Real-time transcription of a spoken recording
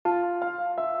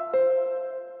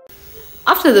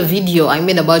after the video I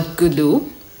made about Gulu,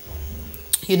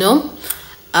 you know,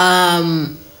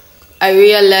 I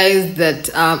realized that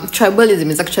tribalism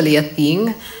is actually a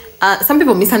thing. Some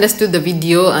people misunderstood the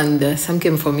video and some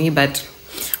came for me, but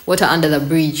water under the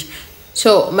bridge.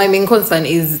 So my main concern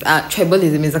is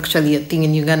tribalism is actually a thing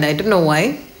in Uganda. I don't know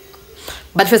why,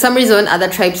 but for some reason other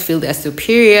tribes feel they're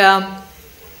superior.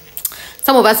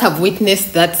 Some of us have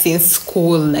witnessed that since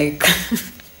school, like some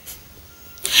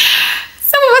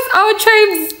of us, our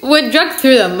tribes were dragged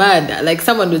through the mud. Like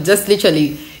someone would just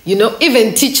literally, you know,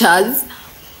 even teachers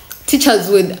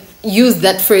would use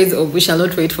that phrase of "we shall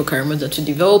not wait for Karamoja to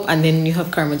develop," and then you have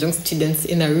Karamojong students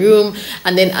in a room,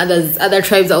 and then other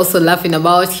tribes are also laughing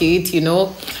about it, you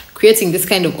know, creating this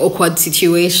kind of awkward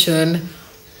situation.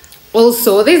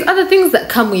 Also, there's other things that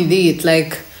come with it,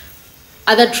 like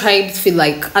other tribes feel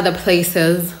like other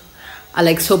places are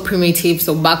like so primitive,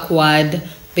 so backward.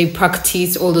 They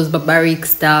practice all those barbaric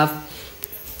stuff.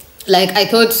 Like I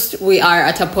thought we are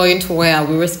at a point where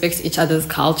we respect each other's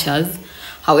cultures,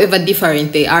 however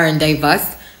different they are and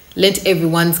diverse. Let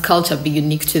everyone's culture be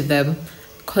unique to them.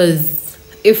 Because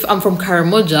if I'm from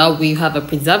Karamoja, we have a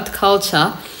preserved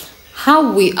culture.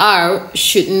 How we are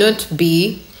should not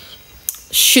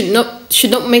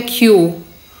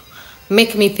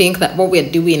make me think that what we're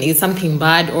doing is something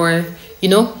bad or, you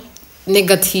know,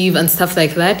 negative and stuff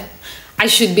like that. I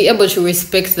should be able to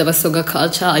respect the Basoga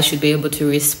culture. I should be able to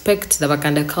respect the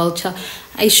Baganda culture.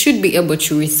 I should be able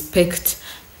to respect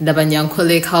the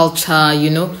Banyankole culture,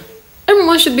 you know.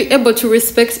 Everyone should be able to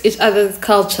respect each other's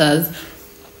cultures.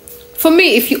 For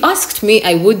me, if you asked me,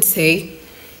 I would say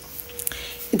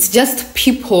it's just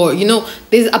people, you know.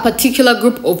 There's a particular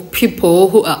group of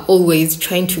people who are always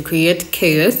trying to create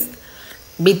chaos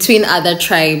between other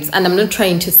tribes, and I'm not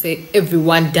trying to say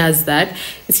everyone does that.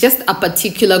 It's just a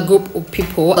particular group of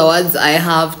people. The words I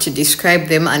have to describe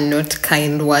them are not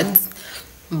kind words,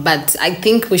 but I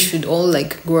think we should all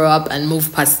like grow up and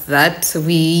move past that.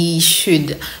 We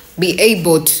should be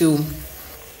able to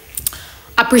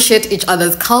appreciate each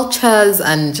other's cultures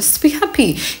and just be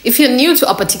happy. If you're new to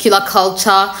a particular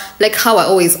culture, like how I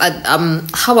always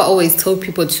tell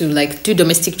people to like do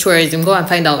domestic tourism, go and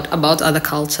find out about other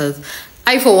cultures.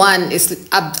 I, for one,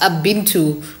 I've been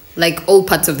to like all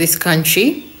parts of this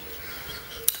country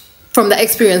from the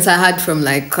experience I had from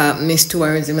like Miss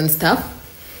Tourism and stuff.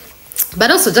 But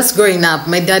also just growing up,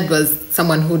 my dad was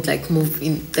someone who'd like move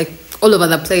in like all over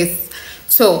the place.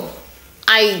 So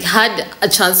I had a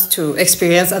chance to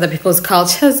experience other people's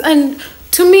cultures, and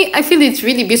to me, I feel it's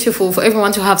really beautiful for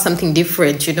everyone to have something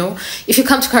different, you know. If you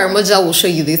come to Karamoja, we'll show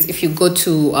you this. If you go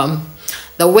to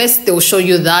the West, they'll show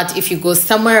you that. If you go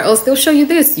somewhere else, they'll show you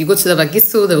this. You go to the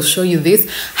Bagisu, they'll show you this.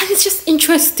 And it's just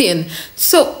interesting.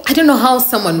 So I don't know how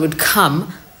someone would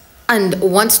come and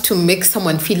want to make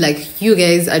someone feel like you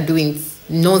guys are doing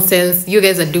nonsense. You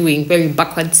guys are doing very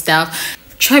backward stuff.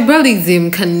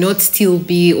 Tribalism cannot still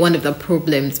be one of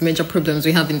the major problems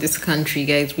we have in this country,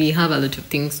 guys. We have a lot of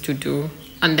things to do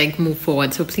and like move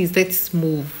forward. So please, let's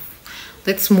move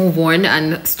on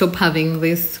and stop having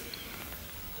this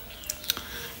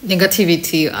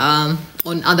negativity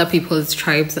on other people's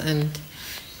tribes and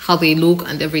how they look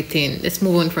and everything. Let's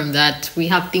move on from that. We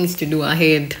have things to do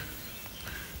ahead.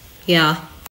 Yeah.